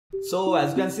So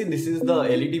as you can see, this is the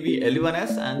LeTV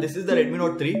L1S and this is the Redmi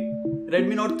Note 3.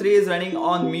 Redmi Note 3 is running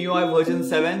on MIUI version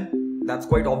 7, that's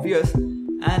quite obvious.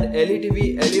 And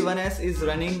LeTV L1S is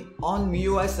running on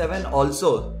MIUI 7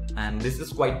 also, and this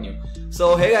is quite new.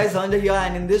 So hey guys, Dhananjay here,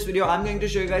 and in this video I'm going to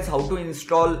show you guys how to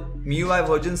install MIUI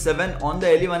version 7 on the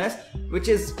L1S, which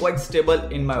is quite stable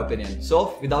in my opinion.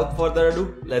 So without further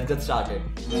ado, let's get started.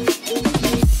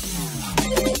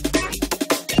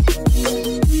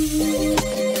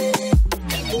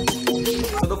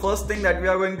 So the first thing that we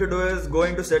are going to do is go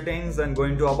into settings and go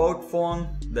into about phone.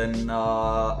 Then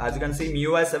as you can see,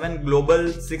 MIUI 7 Global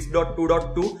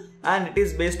 6.2.2, and it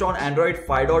is based on Android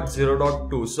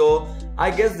 5.0.2. So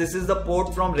I guess this is the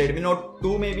port from Redmi Note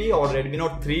 2 maybe, or Redmi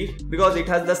Note 3, because it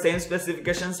has the same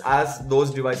specifications as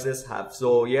those devices have.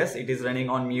 So yes, it is running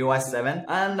on MIUI 7,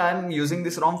 and I'm using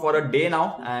this ROM for a day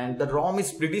now, and the ROM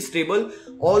is pretty stable.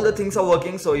 All the things are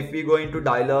working. So if we go into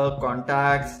dialer,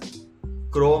 contacts,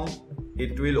 Chrome,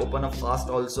 it will open up fast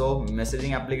also,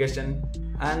 messaging application.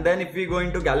 And then if we go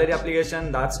into gallery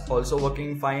application, that's also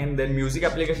working fine. Then music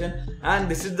application, and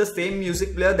this is the same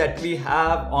music player that we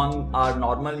have on our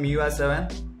normal MIUI 7.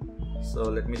 So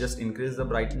let me just increase the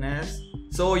brightness.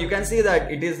 So you can see that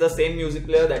it is the same music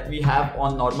player that we have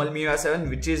on normal MIUI 7,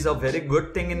 which is a very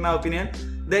good thing in my opinion.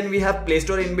 Then we have Play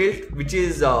Store inbuilt, which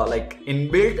is like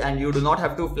inbuilt, and you do not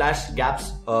have to flash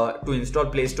gaps to install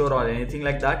Play Store or anything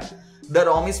like that. The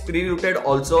ROM is pre-rooted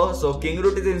also, so King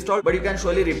Root is installed, but you can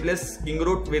surely replace King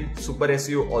Root with Super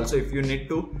SU also if you need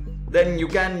to. Then you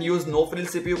can use no frill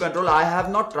CPU control. I have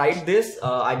not tried this.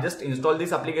 I just installed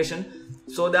this application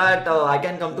so that I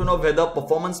can come to know whether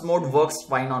performance mode works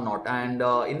fine or not. And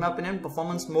in my opinion,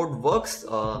 performance mode works.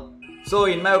 So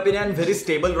in my opinion, very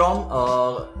stable ROM.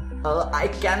 I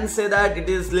can say that it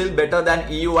is a little better than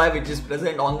MIUI, which is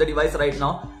present on the device right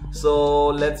now. So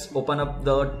let's open up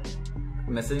the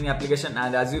messaging application,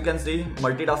 and as you can see,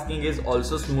 multitasking is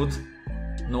also smooth,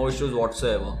 no issues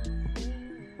whatsoever.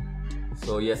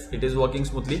 So yes, it is working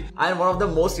smoothly. And one of the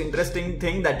most interesting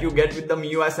thing that you get with the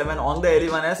MIUI 7 on the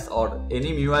L1S or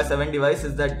any MIUI 7 device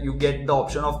is that you get the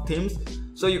option of themes.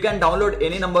 So you can download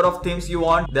any number of themes you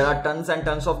want. There are tons and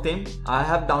tons of themes. I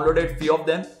have downloaded few of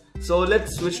them. So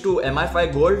let's switch to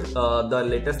MI5 Gold, the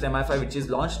latest MI5 which is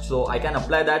launched. So I can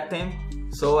apply that theme.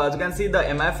 So as you can see, the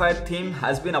MI5 theme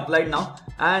has been applied now,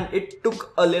 and it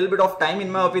took a little bit of time in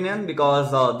my opinion,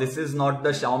 because this is not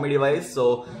the Xiaomi device.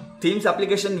 So themes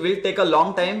application will take a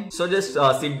long time. So just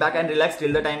sit back and relax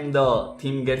till the time the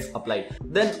theme gets applied.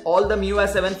 Then all the MIUI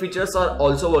 7 features are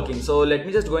also working. So let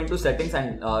me just go into settings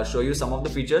and show you some of the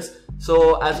features.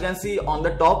 So as you can see, on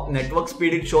the top, network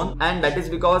speed is shown, and that is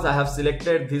because I have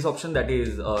selected this option, that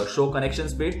is show connection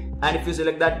speed. And if you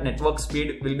select that, network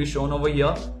speed will be shown over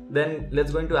here. Then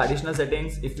let's go into additional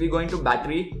settings. If we go into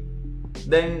battery,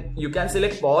 then you can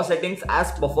select power settings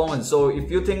as performance. So if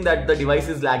you think that the device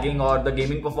is lagging or the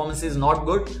gaming performance is not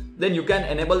good, then you can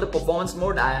enable the performance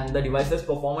mode and the device's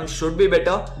performance should be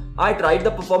better. I tried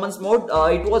the performance mode,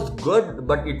 it was good,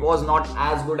 but it was not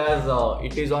as good as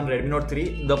it is on Redmi Note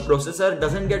 3. The processor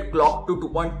doesn't get clocked to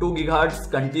 2.2 GHz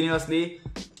continuously.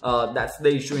 That's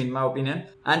the issue in my opinion.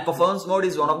 And performance mode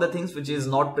is one of the things which is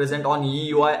not present on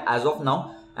MIUI as of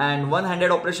now. And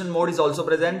one-handed operation mode is also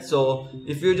present. So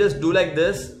if you just do like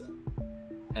this,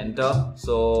 enter.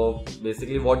 So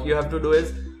basically what you have to do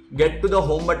is get to the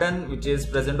home button which is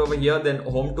present over here, then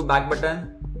home to back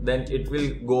button, then it will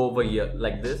go over here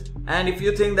like this. And if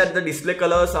you think that the display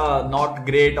colors are not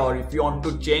great, or if you want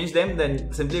to change them,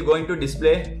 then simply go into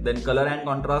display, then color and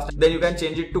contrast, then you can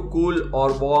change it to cool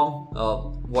or warm,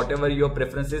 whatever your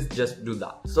preference is, just do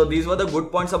that. So these were the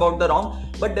good points about the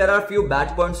ROM, but there are a few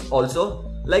bad points also.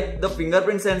 Like the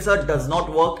fingerprint sensor does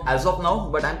not work as of now,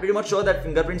 but I'm pretty much sure that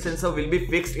fingerprint sensor will be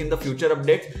fixed in the future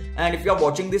updates. And if you are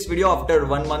watching this video after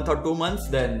 1 month or 2 months,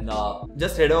 then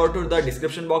just head over to the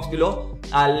description box below.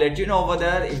 I'll let you know over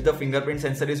there if the fingerprint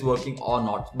sensor is working or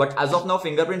not. But as of now,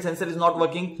 fingerprint sensor is not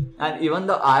working, and even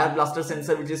the IR blaster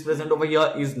sensor which is present over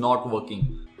here is not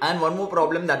working. And one more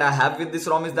problem that I have with this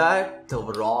ROM is that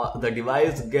the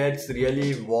device gets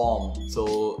really warm.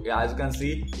 So yeah, as you can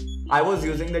see, I was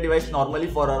using the device normally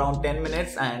for around 10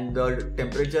 minutes and the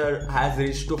temperature has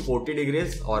reached to 40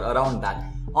 degrees or around that.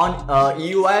 On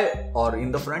MIUI or in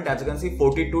the front, as you can see,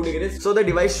 42 degrees. So the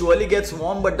device surely gets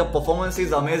warm, but the performance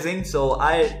is amazing. So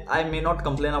I may not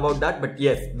complain about that, but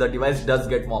yes, the device does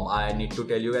get warm. I need to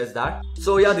tell you guys that.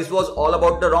 So yeah, this was all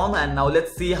about the ROM, and now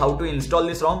let's see how to install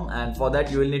this ROM. And for that,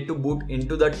 you will need to boot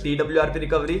into the TWRP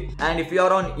recovery. And if you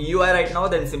are on MIUI right now,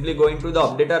 then simply go into the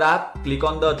updater app, click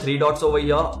on the 3 dots over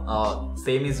here.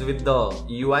 Same is with the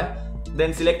MIUI.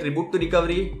 Then select Reboot to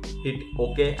Recovery, hit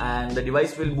OK, and the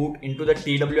device will boot into the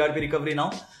TWRP recovery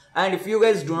now. And if you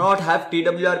guys do not have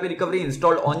TWRP recovery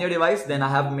installed on your device, then I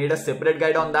have made a separate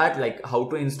guide on that, like how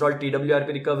to install TWRP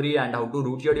recovery and how to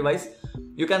root your device.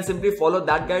 You can simply follow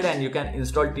that guide and you can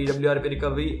install TWRP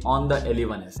recovery on the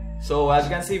LE1S. So as you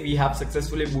can see, we have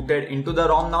successfully booted into the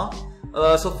ROM now.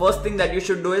 So first thing that you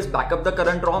should do is backup the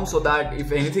current ROM, so that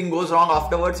if anything goes wrong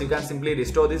afterwards, you can simply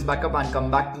restore this backup and come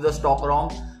back to the stock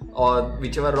ROM or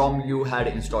whichever ROM you had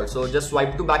installed. So just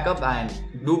swipe to backup and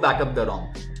do backup the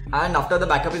ROM. And after the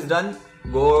backup is done,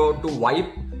 go to wipe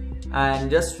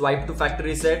and just swipe to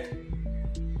factory reset.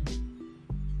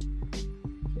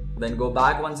 Then go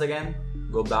back once again,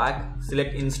 go back,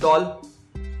 select install,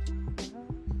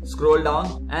 scroll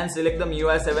down and select the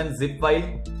MIUI 7 zip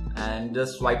file and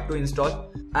just swipe to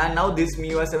install. And now this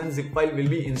MIUI 7 zip file will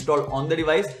be installed on the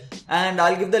device, and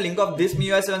I'll give the link of this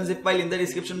MIUI 7 zip file in the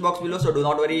description box below, so do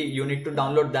not worry, you need to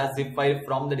download that zip file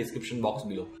from the description box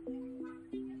below.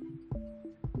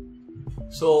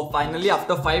 So finally,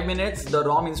 after 5 minutes, the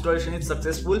ROM installation is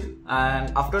successful,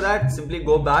 and after that simply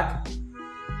go back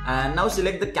and now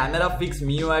select the camera fix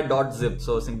MIUI.zip.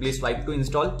 So simply swipe to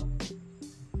install,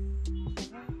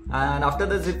 and after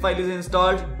the zip file is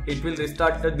installed, it will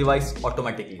restart the device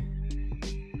automatically.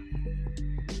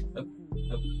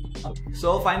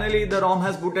 So finally the ROM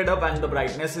has booted up and the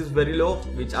brightness is very low,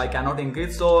 which I cannot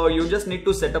increase. So you just need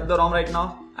to set up the ROM right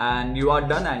now and you are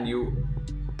done.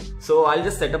 So I'll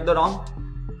just set up the ROM.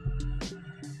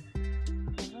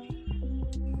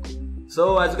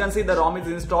 So as you can see, the ROM is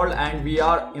installed and we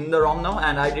are in the ROM now,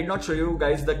 and I did not show you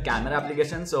guys the camera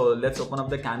application. So let's open up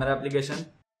the camera application.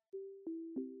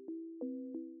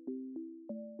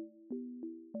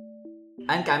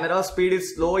 And camera speed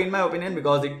is slow in my opinion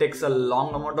because it takes a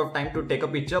long amount of time to take a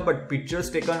picture, but pictures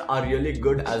taken are really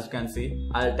good, as you can see.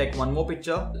 I'll take one more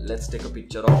picture. Let's take a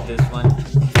picture of this one.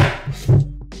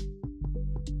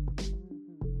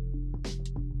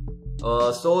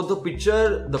 So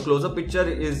the close-up picture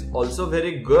is also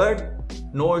very good.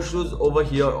 No issues over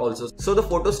here also. So the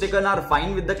photos taken are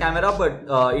fine with the camera, but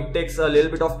it takes a little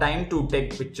bit of time to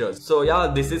take pictures. So yeah,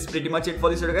 this is pretty much it for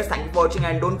this video guys. Thank you for watching,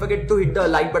 and don't forget to hit the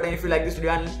like button if you like this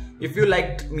video, and if you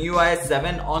liked MIUI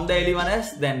 7 on the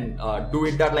LE1S, then do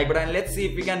hit that like button. Let's see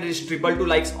if we can reach 222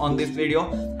 likes on this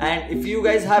video. And if you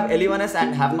guys have LE1S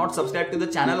and have not subscribed to the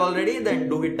channel already, then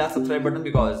do hit that subscribe button,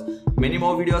 because many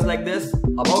more videos like this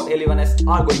about LE1S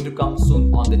are going to come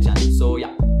soon on the channel. So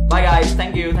yeah, bye guys,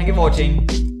 thank you for watching.